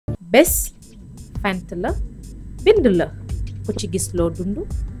bés fent la bind la ku ci gis loo dund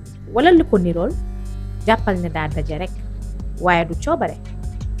wala lu ko nirool jàppal ne daa daje rekk waaye du coobare.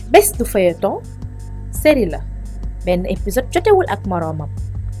 bés du feuilleton série la benn épisode jotewul ak moroomam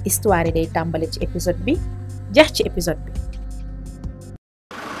histoire yi day tàmbali ci épisode bi jeex ci épisode bi.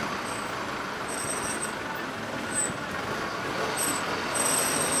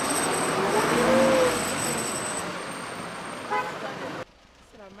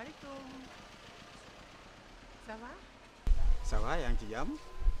 ça va yaa ngi ci jàmm.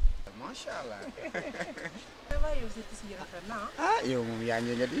 macha allah. ça va yow sa tissu yi rafet na ah yow moom yaa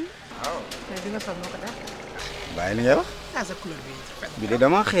ngi nga di. waaw. mais bi nga sol moo ko def. bàyyi li ngay wax. ah sa couleur bi rafet. bi de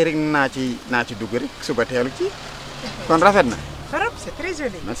dama xëy rek naa ci dugg rek suba teelu ci. kon rafet na. trop c'est très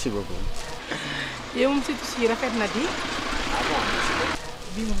joli. merci beaucoup. yow moom sa tissu yi rafet na di. ah bon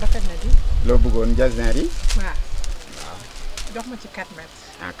bii moom rafet na di. loo bëggoon jazner yi. waaw. jox ma ci 4 mètres.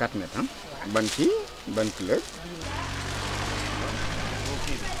 ah 4 mètres ah. ban kii ban couleur.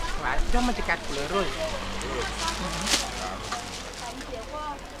 waaw jox ma ci 4 couleurs rose.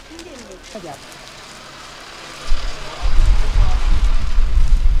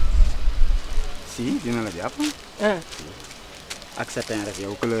 si dina la jàpp. ak sa teint rek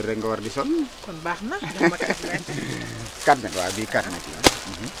yow couleur rek nga war di sol. kon baax na jox ma 4 mètres. 4 mètres waaw bii 4 mètres la.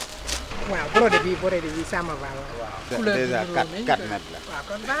 waaw brodé bi ça me va waaw. couleur bi déjà 4 mètres la. waaw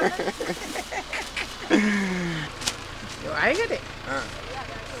kon baax na. yow ay nga de.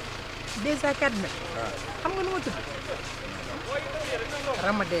 déjà 4 mètres. xam nga nu ma tudd.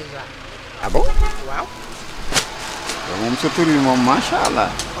 Rama déjà. ah bon. waaw. yow moom sa tur bi moom macha allah.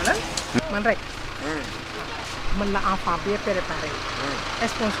 xoolal man rek. man la enfant bien préparé.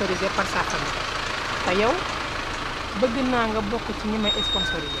 sponsorisé par sa famille. te yow bëgg naa nga bokk ci ñi may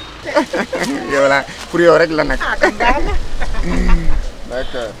sponsorisé. yow la pour yow rek la nag. ah kon baax na.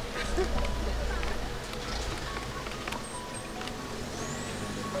 d'accord.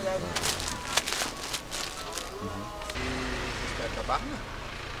 baax na.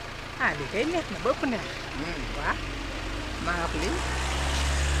 ah lii kay neex na ba ëpp neex. waaw maa wax lii.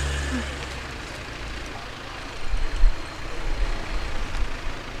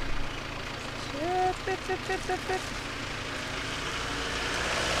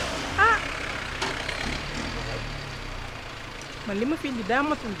 ah man li ma fi indi daa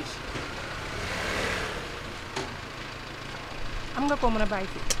matul bi am nga koo mën a bàyyi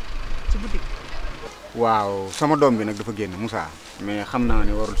fii ci boutique. waaw sama doom bi nag dafa génn Moussa mais xam naa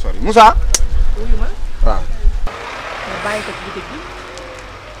ne warul sori Moussa. wuyu ma. waaw. nga bàyyi ko ci boutique bi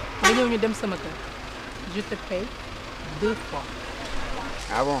nga ñëw ñu dem sama kër je te paye 2 fois.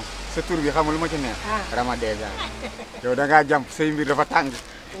 ah bon sa tur bi xamul lu ma ci neex. ah Rama déjà yow da ngaa jàmp say mbir dafa tàng.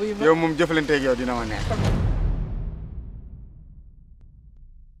 wuyu ma yow moom jëflanteeg yow dina ma neex.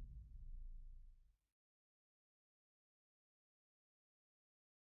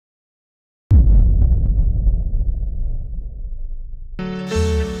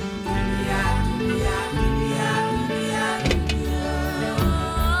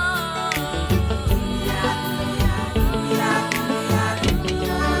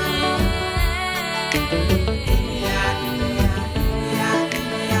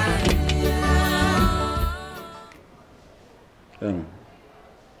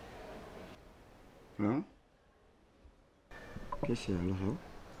 non qu'est-ce que lu xew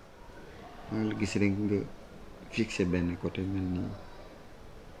maa la gis rek nga fixé benn côté mel nii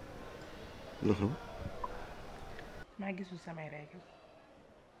lu xew. maa gisul samay règles.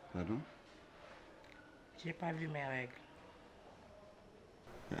 pardon. j'ai pas vu mes règles.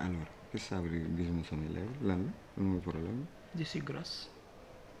 alors qu'est-ce que ça veut dire gisuma samay règles lan la lan mooy problème. je suis grosse.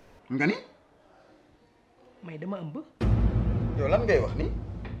 nga ni. may dama ëmb. yow lan ngay wax ni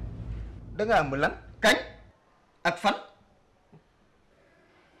da nga ëmb lan kañ ak fan.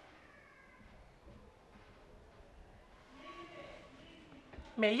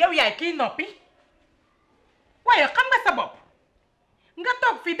 mais yow yaay kiy noppi waaye xam nga sa bopp nga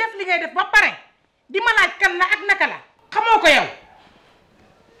toog fii def li ngay def ba pare di ma laaj kan la ak naka la. xamoo ko yow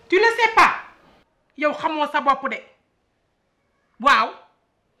tu le sais pas yow xamoo sa bopp de waaw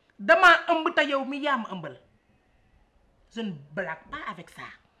damaa ëmb te yow mi yaa ma ëmbal je ne blague pas avec ça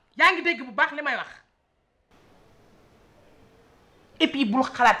yaa ngi dégg bu baax li may wax. et puis bul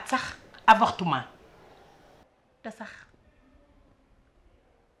xalaat sax avortement te sax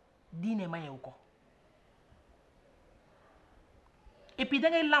diine mayewu ko et puis da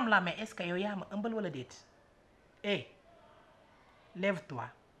ngay lam-lamee est-ce que yow yaa ma ëmbal wala déet eh lève-toi.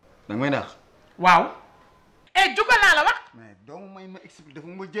 da nga may daax. waaw. eh jugal naa la wax. mais doo may ma expliquer dafa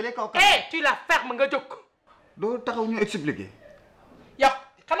ma jëlee kaw. eh tu la fermes nga jóg. doo taxaw ñu expliquer. yow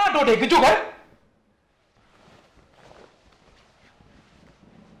xanaa xanaa doo dégg jógal.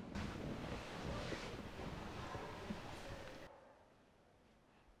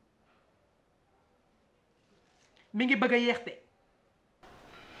 mi ngi bëgg a yéex de.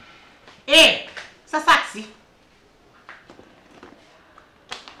 sa sac si.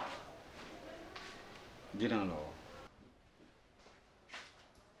 dinaa la woo.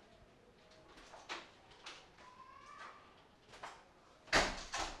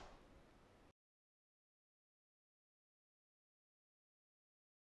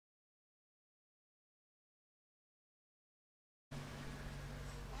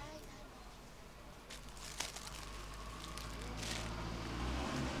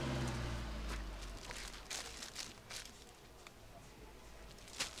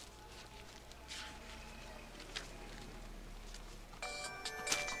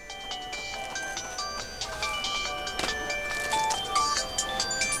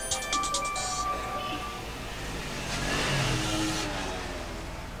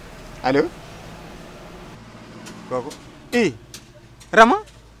 allo kooku Rama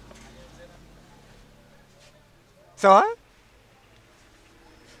ça va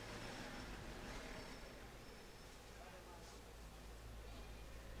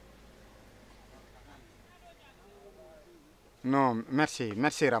non merci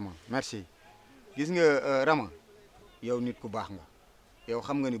Rama merci gis nga Rama yow nit ku baax nga yow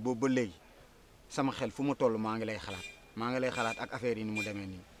xam nga ni boobu ba léegi sama xel fu mu toll maa ngi lay xalaat ak affaire yi ni mu demee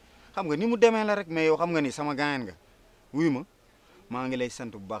nii xam nga ni mu demee la rek mais yow xam nga ni sama gaañan nga wuyu ma maa ngi lay sant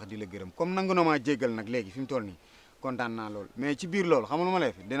bu baax di la gërëm comme nangu na maa jéggal nag léegi fi mu toll nii kontaan naa lool mais ci biir loolu xam nga lu ma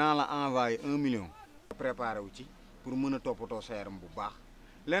lay def dinaa la envoyer 1 million. préparé wu ci pour mën a toppatoo sa yaram bu baax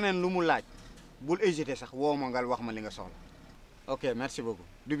leneen lu mu laaj bul hésiter sax woo ma ngal wax ma li nga soxla ok merci beaucoup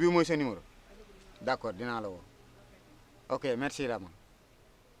du bii mooy sa numéro d'accord dinaa la woo ok merci Rama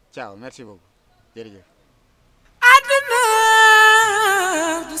ciao merci beaucoup jërëjëf.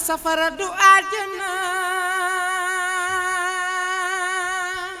 du safara du àjjana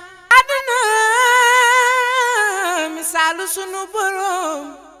àdduna misaalu sunu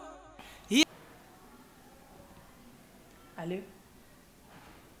borom.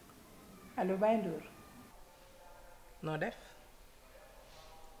 allo Baye Ndour noo def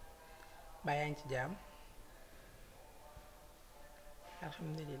Baye yaa ngi ci jàmm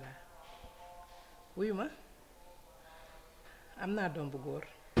alhamdulilah wuyu ma am naa doom bu góor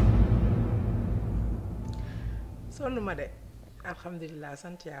sonn ma de alhamdulilah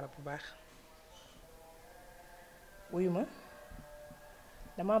sant yàlla bu baax wuyu ma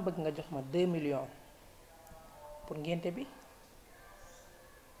dama bëgg nga jox ma 2 millions pour ngénte bi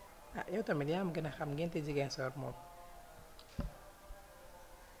ah yow tamit yaa ma gën a xam ngénte jigéen soor moom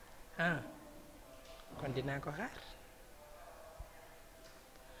kon dinaa ko xaar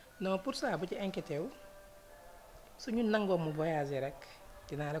non pour ça bu ci inquiété wu suñu nangoo mu voyager rek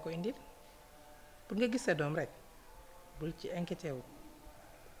dinaa la ko indil pour nga gis sa doom rek bul ci inquiété wu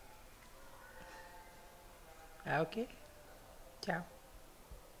ah ok ciao.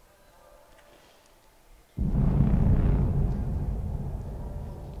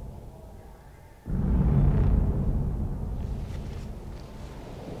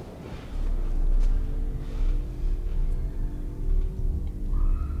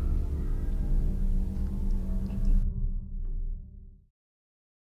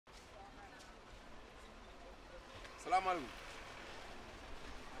 salaamaaleykum.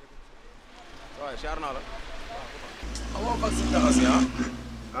 waaw siyaar naa la. amoo fas si taxas yi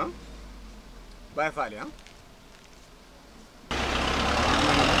ah Baye Fall am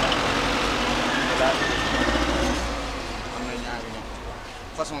na ñaari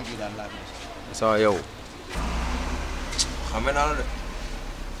façon bi daal laa gis. ça yow xame naa la de.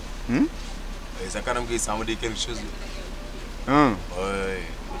 sa kanam gi ça me dit quelque chose. oui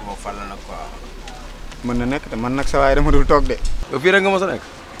ma fal la nag quoi. mën na nekk te man nag sa waay dama dul toog de. fii rek nga mos a nekk.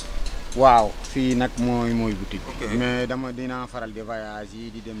 waaw fii nag mooy boutique bi. mais dinaa faral di voyage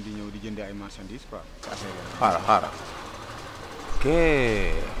yi di dem di ñëw di jëndi ay marchandises quoi. xaaral ok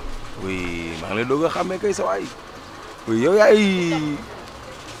oui maa ngi lay doog a xàmmee kay sa waay oui yow yaay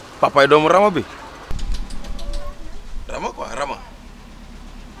papay doomu Rama bi. Rama quoi Rama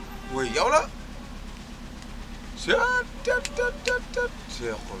oui yow la.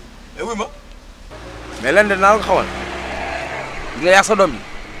 oui ma. mais leen de naa la ko xamal nga yàq sa doom yi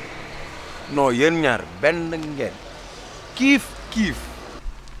non yéen ñaar benn ngeen kiif.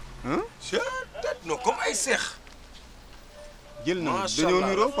 non comme ay seex. jël na dañoo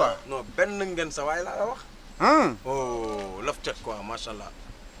niroo quoi. non benn ngeen sa waay laa la wax. oh laf cat quoi macha allah.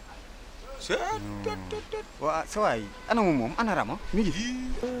 waa sa waay ana moom ana Rama mi ngi fi.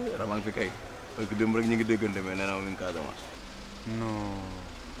 Rama ngi fi kay parce que démb rek ñu ngi déggante mais nee na ma mi ngi Casamance. non.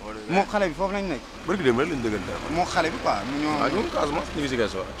 moo xale bi foofu lañ nekk. barki démb rek lañ déggante. moo xale bi quoi ñoo. waaw ñu ngi Casamance ñu ngi si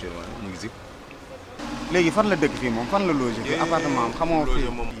Casamance actuellement ñu ngi si. léegi fan la dëkk fii moom fan la logé. fii appartement am xamoo fii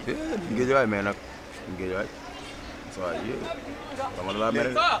moom. Géejawaay mais nag Géejawaay sa waay yii Rama da laa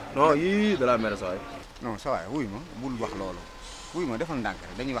mere non yii da laa mere sa waay. non sa waay wuy ma bul wax loolu wuy ma defal ndànk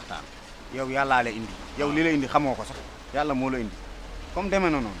rek dañuy waxtaan yow yàllaa la indi yow li la indi xamoo ko sax yàlla moo la indi comme demee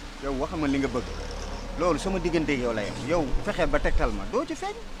na noonu yow waxal ma li nga bëgg loolu sama diggante yow la yem yow fexeel ba tegtal ma doo ci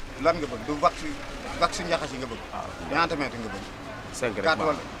feeñ lan nga bëgg du wax si njaxas yi nga bëgg ñaata mètre nga bëgg 5 rek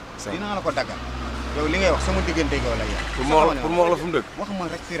wala dinaa la ko daggal yow li ngay wax sama diggante yow la yem pour ma wax la fu mu dëkk wax ma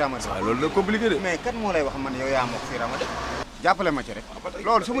rek fii Rama waaw loolu da compliqué de mais kat moo lay wax man yow yaa ma wax fii Rama de jàppale ma ci rek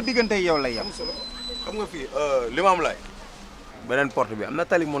loolu sama diggante yow lay yem xam nga fii Limam Laye beneen porte bi am na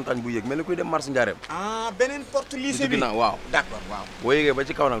tali montagne bu yéeg mel ni kuy dem marché Ndiarème. beneen porte lycée bi waaw. d'accord waaw. boo yéegee ba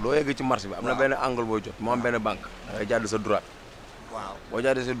ci kaw nag doo yéegee ci marché bi. am na benn angle booy jot moo am benn banque. da ngay jàdd sa droite. waaw boo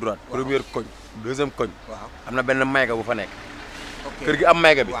jàddee sa droite. première koñ deuxième koñ. waaw am na benn mayga bu fa nekk. ok kër gi am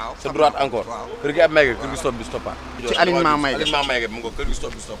mayga bi. waaw sa droite encore. waaw kër gi am mayga kër gi stop bi stoppaat. ci alignement mayga alignement mayga bi mu ngo kër gi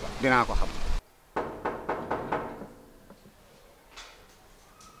stop bi stoppaat. dinaa ko xam.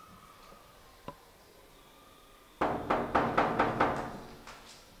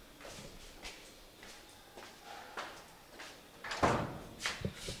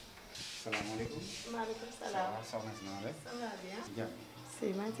 salaamaaleykum. maaleykum salaam. soxna si naa def. ça va bien. jàmm. si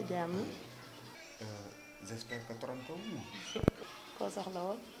maa ngi ci jàmm. j'espère que trompé wu ma. koo soxla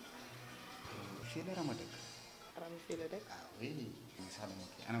woon. fii la Rama dëkk. Rama fii la dëkk. ah oui. sax dama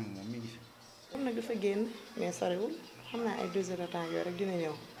kii anam moom mi ngi fi. am na dafa génn mais soriwul xam naa ay 2 heures de temps yooyu rek dina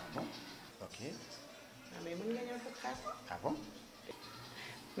ñëw. ah bon ok. mais mën nga ñëw toog xaar ko. ah bon.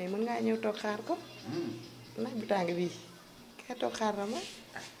 mais mën ngaa ñëw toog xaar ko. naaj bu tàng bii. kay toog xaar Rama.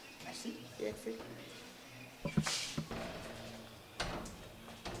 merci. yegg si.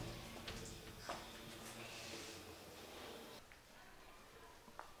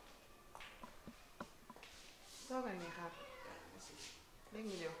 toogal nga xaar. léegi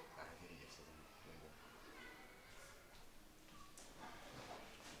mu ñëw.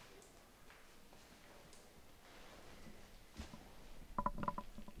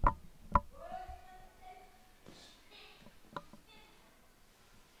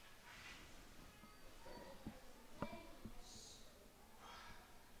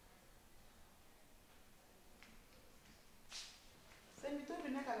 sëñ bi tur bi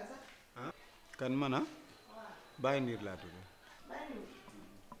naka la sax. kan man a bàyyi ndiir laa tudd. bàyyi ñu.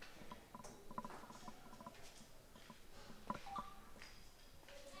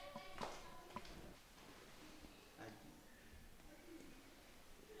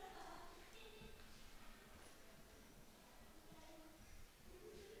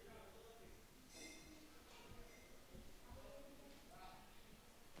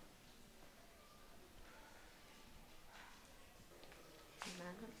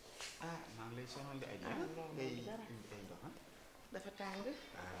 maa ngi lay sonal di ay dara. ndox ah. dafa tàng.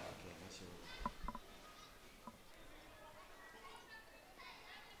 ok merci beaucoup.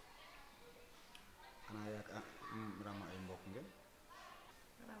 xanaa yaakaar Rama ay mbokk ngeen.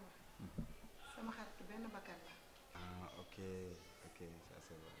 Rama sama xarit benn bakkan la. ok ok ça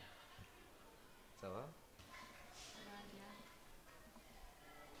c'est bon ça va.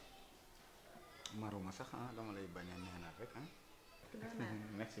 maruma sax dama lay bañ a neenaat rek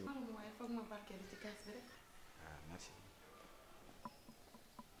merci beaucoup. maruma waaye foog ma barkeelu ci kaas bi rek. merci.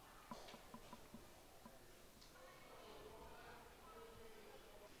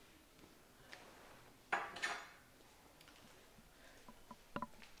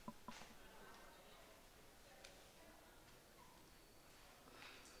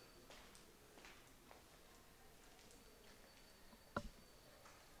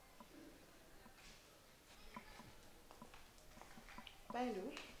 Baye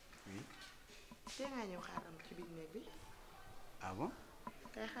Ndour. oui. tee ngaa ñëw xaar Rama ci biir néeg bi. ah bon.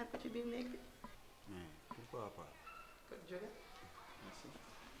 kay xaar ko ci biir néeg bi. mais pourquoi pas. kon jóge. merci.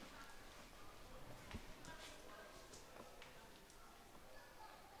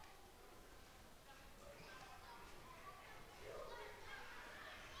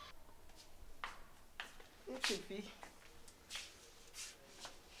 yegg si fii.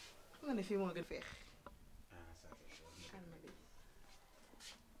 xam nga ne fii moo gën feex. ça c'est chaud. xam na lii.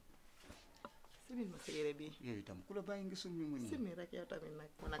 sibil ma sa yére bii. yow itam ku la bàyyi nga summi mu nii. simi rek yow tamit nag.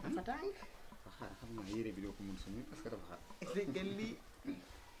 mu nag dafa tàng. xam naa yére bi doo ko mun summi parce que dafa xaar. déggal lii.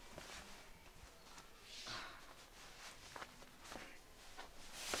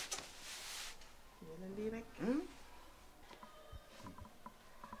 la lii rek.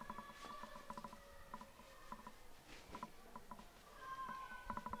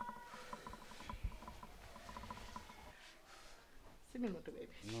 simil ma tubéy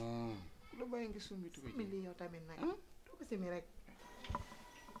bi. non ku la bàyyi nga summi tubéy simil lii yow tamit nag. doo ko simi rek.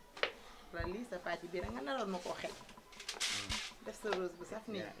 wala lii sa pàcc bi rek nga naroon ma koo xel. def sa rose bu saf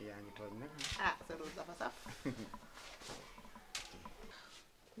nii. yaa ngi tooñ nag. ah sa rose dafa saf.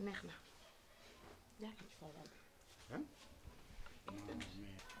 neex na. jàpp ci kaw lal bi. ah non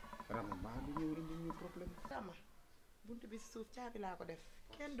mais Rama mbaa du ñëw indi ñu problème. Rama buntu bi si suuf caabi laa ko def.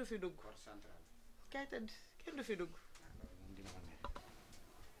 kenn du fi dugg. Porte centrale. kay tëdd kenn du fi dugg. moom dina ma neex.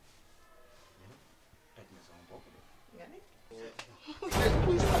 toj na sama bopp de. nga ne.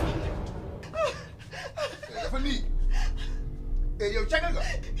 dafa nii. yow cagal nga.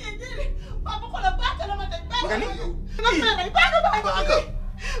 papa xoolal baax la ma teg. nga ni yow.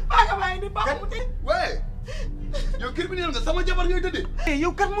 baaga baa ngi ni baax mu teg. waaye. yow criminel nga sama jabar ngay tëddee.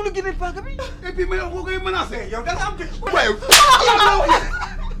 yow kan mu la génneel paaka bi. et puis may wax ko koy menacé. yow da nga am dëkk. waaye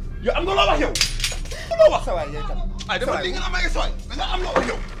yow am nga loo wax yow. loo wax sa waay yow tam. ay dafa li nga am ay sooy. da nga am loo wax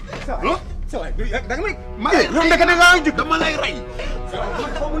yow. sa waay da nga may. ma lay yow ndeke da ngaa jug. dama lay rey.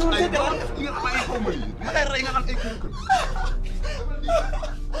 xaw ma nu ma ay seetee dama li nga am ay xaw ma lii. ma lay rey nga am ay kër kër.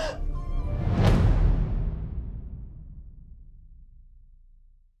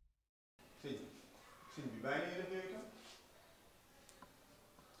 sëñ bi bàyyi nañu def yooyu tam.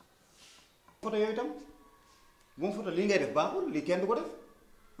 photo yooyu tam moom photo lii ngay def baaxul lii kenn du ko def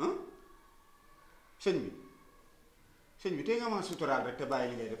ah sëñ bi tey nga ma suturaal rek te bàyyi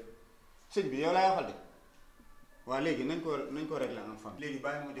li ngay def sëñ bi yow laay waxal de waaw léegi nañ ko régler en famille. léegi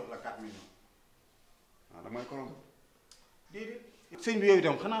bàyyi ma jox la 4 millions. ah damay korom. déedéet. sëñ bi yow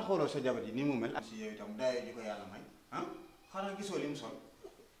itam xanaa xooloo sa jabar ji ni mu mel. si yow itam daayoo ji ko yàlla may ah xanaa gisoo li mu sol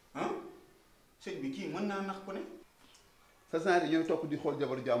ah sëñ bi kii mën naa nax ku ne. sa saa yi ñooy topp di xool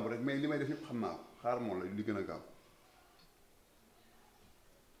jabaru jàmbur rek mais li may def yëpp xam naa ko xaar moom la li gën a gaaw.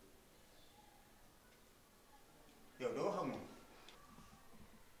 yow doo wax ak moom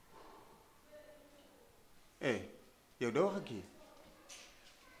yow doo wax ak kii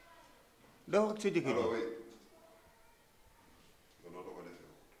doo wax ak sa jëkkër alors ji oui. dootoo ko def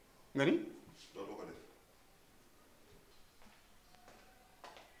yow. nga ni dootoo ko def.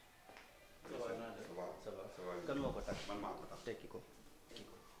 ça va. kan moo ko takk man maa ko tax. tekki ko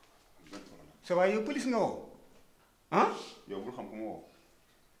sa waay yow police nga woo ah yow bul xam ko ma woo.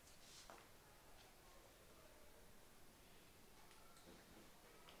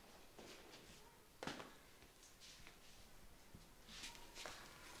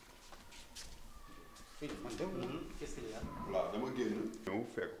 man dem na. qu'est-ce qu'il y a voilà dama génn. ñëw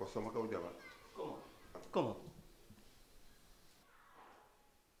fekk ko sama kaw jabar. comment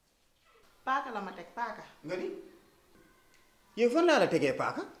paaka la ma teg paaka. nga ni yow fan laa la tegee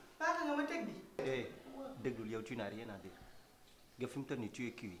paaka. paaka nga ma teg bi. déglul yow tu n'as rien à dire nga fi mu toll nii tu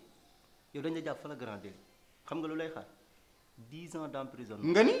es cuit yow dañ la jàpp fa la grand délit xam nga lu lay xaar 10 ans d'emprisonnement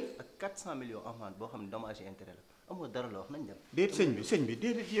nga ni ak 400 millions amende boo xam ne dommage et intérêt la amoo dara la wax nañ dem. déet sëñ bi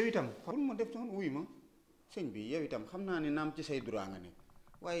déedéet yow itam. bul ma def noonu wuy ma sëñ bi yow itam xam naa ne naam ci say droit nga nekk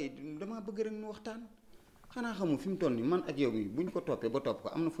waaye damaa bëgg rek nu waxtaan xanaa xamul fi mu toll nii man ak yow mi buñ ko toppee ba topp ko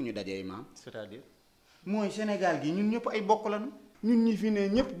am na fu ñu dajee maam. c'est-à-dire. mooy Sénégal gi ñun ñëpp ay mbokk lañu. ñun ñi fi ne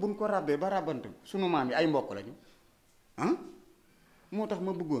ñëpp buñ ko ràbbee ba ràbbante sunu maam yi ay mbokk lañu ah moo tax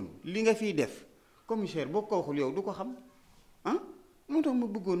ma bëggoon li nga fiy def commissaire boo ko waxul yow du ko xam ah moo tax ma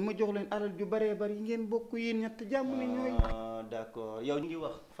bëggoon ma jox leen alal ju baree bari ngeen bokk yéen ñett jàmm ne ñooy. d'accord yow ñu ngi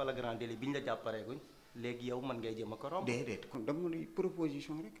wax fa la grand délit bi ñu la jàppareeguñ léegi yow man ngay jéem a corrompre. déedéet kon dama lay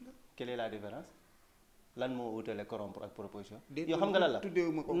proposition rek la. quelle est la différence lan moo wutale corrompre ak proposition. déet yow xam nga lan la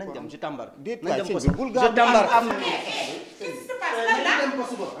tuddeewuma ko nañ dem ci tàmbar. déet nañ waay dem sëñ bi bul je tàmbar am qu'est-ce qui se passe lan la dem ko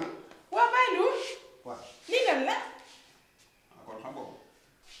suba. waa Baye Ndour waaw lii lan la kon xam nga ko.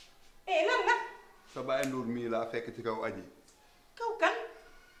 lan la sa bàyyi nduur mii laa fekk ci kaw aji. kaw kan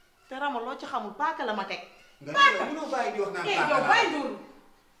te Rama loo ci xamul paaka la ma teg. nga ne mënoo bàyyi di wax naan paaka yow laa. Baye Ndour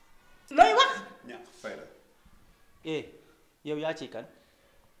looy wax ñàkk fayda. yow yaa ci kan.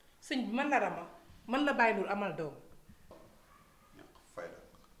 sëñ bi man la Rama man la Baye Ndour amal doom ñàkk fayda.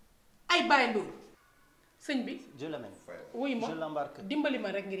 ay Baye Ndour sëñ bi je l'amène. fayda. wuy ma je l'embarque. dimbali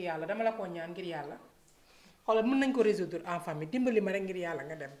ma rek ngir yàlla dama la ko ñaan ngir yàlla xoolal mën nañ ko résoudre en famille dimbali ma rek ngir yàlla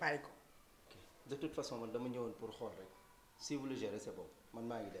nga dem bàyyi ko. de toute façon man dama ñëwoon pour xool rek si vous le gérez c'est bon man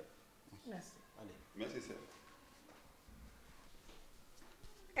maa ngi dem. merci allez. merci c'est.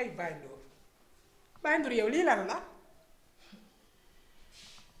 ay Baye Ndour Baye Ndour yow lii lan la.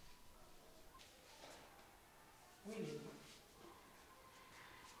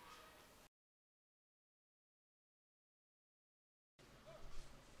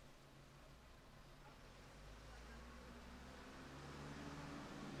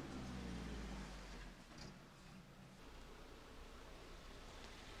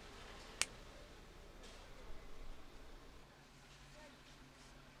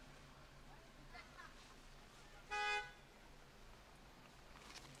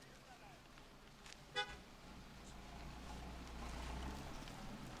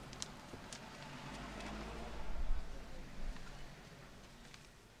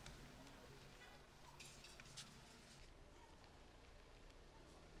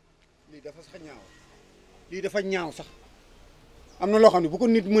 dafa sax ñaaw lii dafa ñaaw sax am na loo xam ne bu ko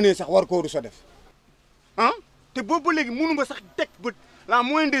nit mënee sax war koo du sa def ah te boobu ba léegi mënu ma sax teg bët la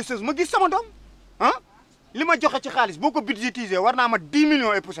moindre des choses ma gis sama doom ah li ma joxe ci xaalis boo ko budgétisé war naa ma 10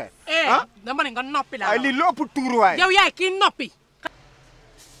 millions et poussière. ah dama ne nga noppi laa ay lii lu ëpp tuuru waay. yow yaay kii noppi.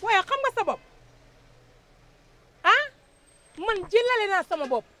 waaye xam nga sa bopp ah man jëlale naa sama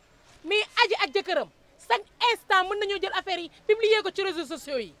bopp mais aji ak jëkkëram chaque instant mën nañoo jël affaire yi publier ko ci réseaux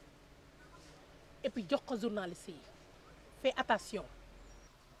sociaux yi et puis jox ko journaliste yi fais attention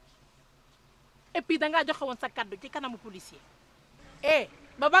et puis dangaa joxe woon sa kaddu ci kanamu policier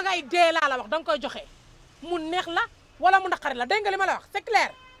ba ngay dee laa la wax danga koy joxe mu neex la wala mu naqari la dégg nga li ma la wax c'est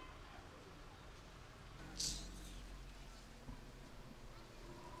clair.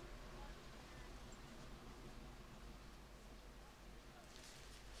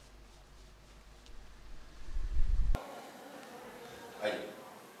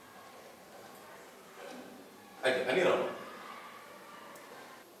 ani Rama.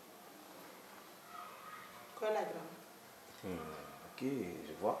 koy laaj Rama. Ok,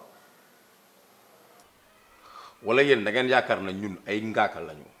 je vois. wala yéen da ngeen yaakaar na ñun ay ngaaka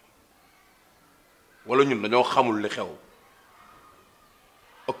lañu wala ñun dañoo xamul li xew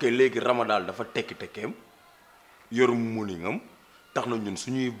ok léegi Rama daal dafa tekki-tekkeem yor muningam tax na ñun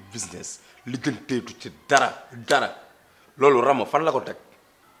suñuy business lijjanteetu ci dara loolu Rama fan la ko teg.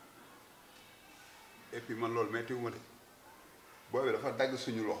 et puis man loolu métti wu ma de boobu dafa dagg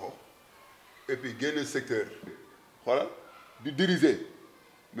suñu loxo et puis génne secteur xoolal di diriger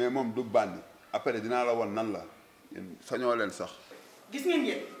mais moom du bànni après dinaa la won nan la yéen sañoo leen sax. gis ngeen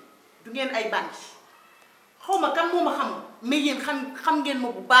yéen du ngeen ay bandi xaw ma kan moo ma xamul mais yéen xam ngeen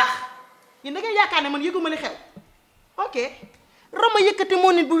ma bu baax yéen da ngeen yaakaar ne man yëguma li xew ok Rama yëkkati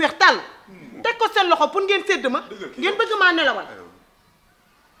moo nit bu weex tàll teg ko seen loxo pour ngeen sédd ma ngeen bëgg maa nelawal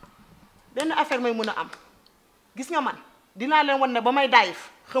benn affaire may mun a am gis nga man dinaa leen wan ne ba may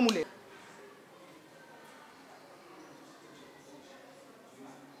daayif xamuleen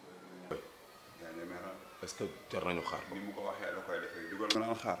est-ce que jar nañu xaar. ni mu ko waxee la koy defee dugal nga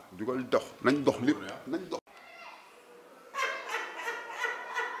naan xaar dugal dox nañ dox lépp nañ dox.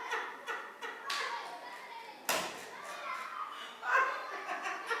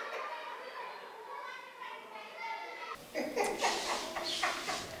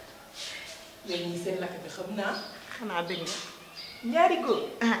 yéen ñi seen lakk bi xam naa xanaa dégg nga ñaari góor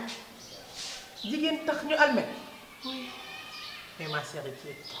jigéen tax ñu almet mais ma chérie tu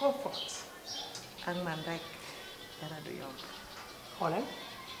es trop forte. ak man rek dara du yomb xoolal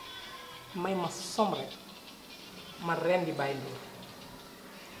may ma som rek ma ren di bàyyi loolu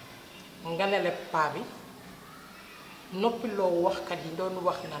nga lele paa bi noppi loo waxkat yi doon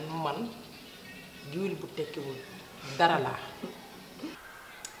wax naan man jiwil bu tekkiwul dara laa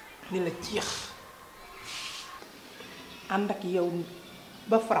ni la ciix ànd ak yow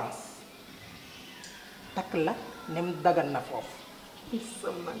ba France takk la nem dagan na foofu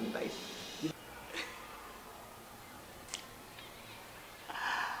sama ndey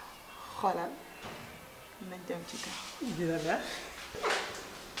xoolal nañ dem ci kaw dina la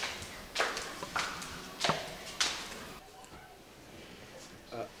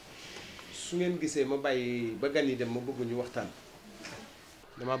su ngeen gisee ma bàyyi ba gan yi dem ma bëgg ñu waxtaan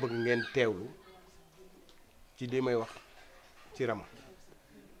dama bëgg ngeen teewlu ci li may wax ci Rama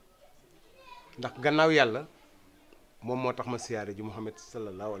ndax gannaaw yàlla moom moo tax ma siyaare ji Muhammad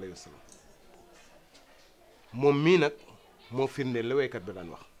sallallahu alayhi wa sallam moom mii nag moo firndeel la waykat ba daan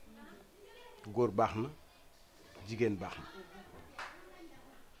wax góor baax na jigéen baax na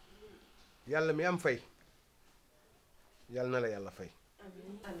yàlla mi am fay yàlla na la yàlla fay.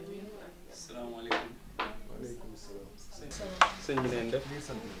 salaamaaleykum. waaleykum salaam. sëñ bi neen def.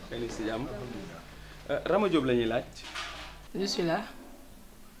 ngeen si jàmm. Rama Diop la ñuy laaj. je suis là.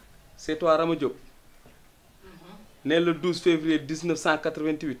 c'est toi Rama Diop. né le 12 février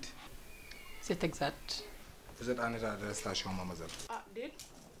 1988. c'est exact. Vous êtes en état d'arrestation, mademoiselle. ah déet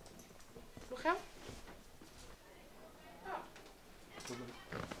lu xew lu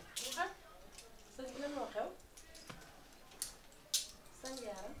xew sëñ bi lan moo xew sëñ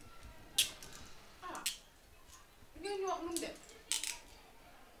yaaram li ngeen ñu wax lu mu def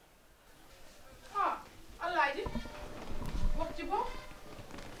Alaaji wax ci bopp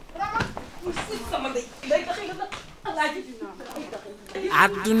Rama si sama day taxi nga Alaaji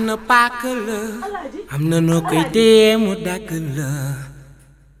àdduna paaka la am na noo koy dee mu dagg la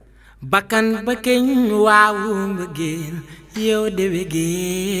bakkan ba keñ waawu mbëggeel yow de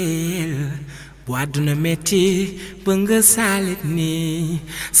wegeel bu àdduna metti ba nga saalit ni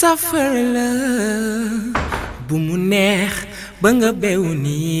safara la bu mu neex ba nga bew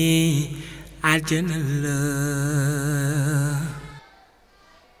ni aljana la.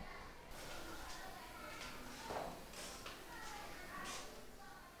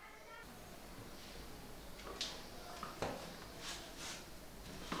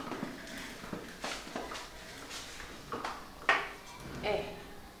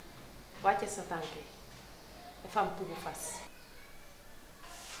 wàcce sa tànk yi dafa am tubu fas.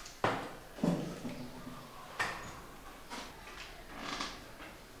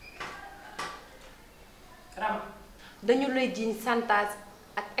 Ram dañu lay jiiñ chantage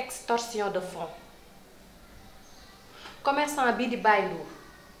ak extorsion de fonds. Commerçant bii di Baye Ndour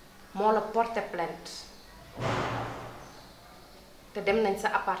moo la porté plainte te dem nañ sa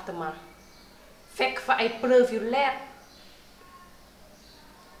appartement fekk fa ay preuve yu leer.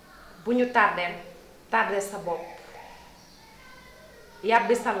 bu ñu tardé sa bopp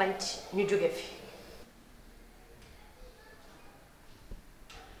yàbbi sa lanc ñu jóge fi.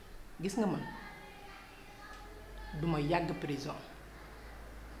 gis nga man duma yàgg prison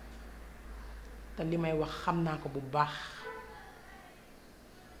te li may wax xam naa ko bu baax.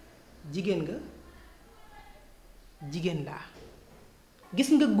 jigéen nga jigéen laa. gis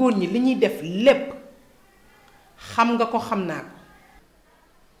nga góor ñi li ñuy def lépp xam nga ko xam naa ko.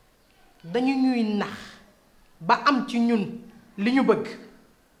 dañu ñuy nax ba am ci ñun li ñu bëgg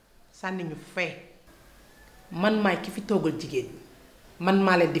sànni ñu fee. man maay ki fi toogal jigéen ñi man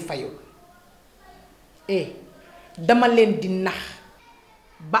maa leen di fayul dama leen di nax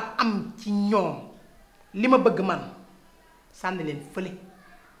ba am ci ñoom li ma bëgg man sànni leen fële.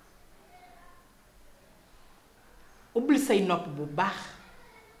 ubbil say nopp bu baax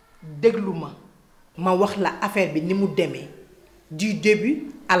déglu ma wax la affaire bi ni mu demee du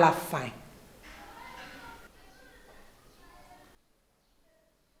début à la fin.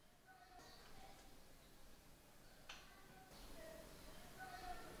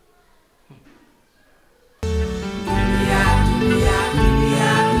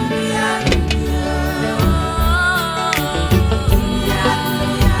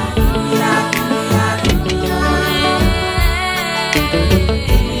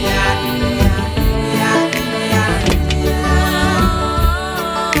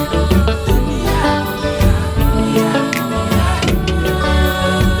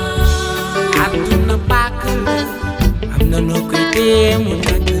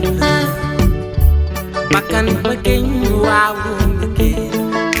 Bakkan bëggeñ waawu mbëggeel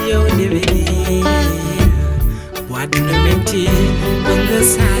yow de wéy bu àdduna metti ba nga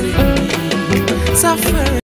saare safara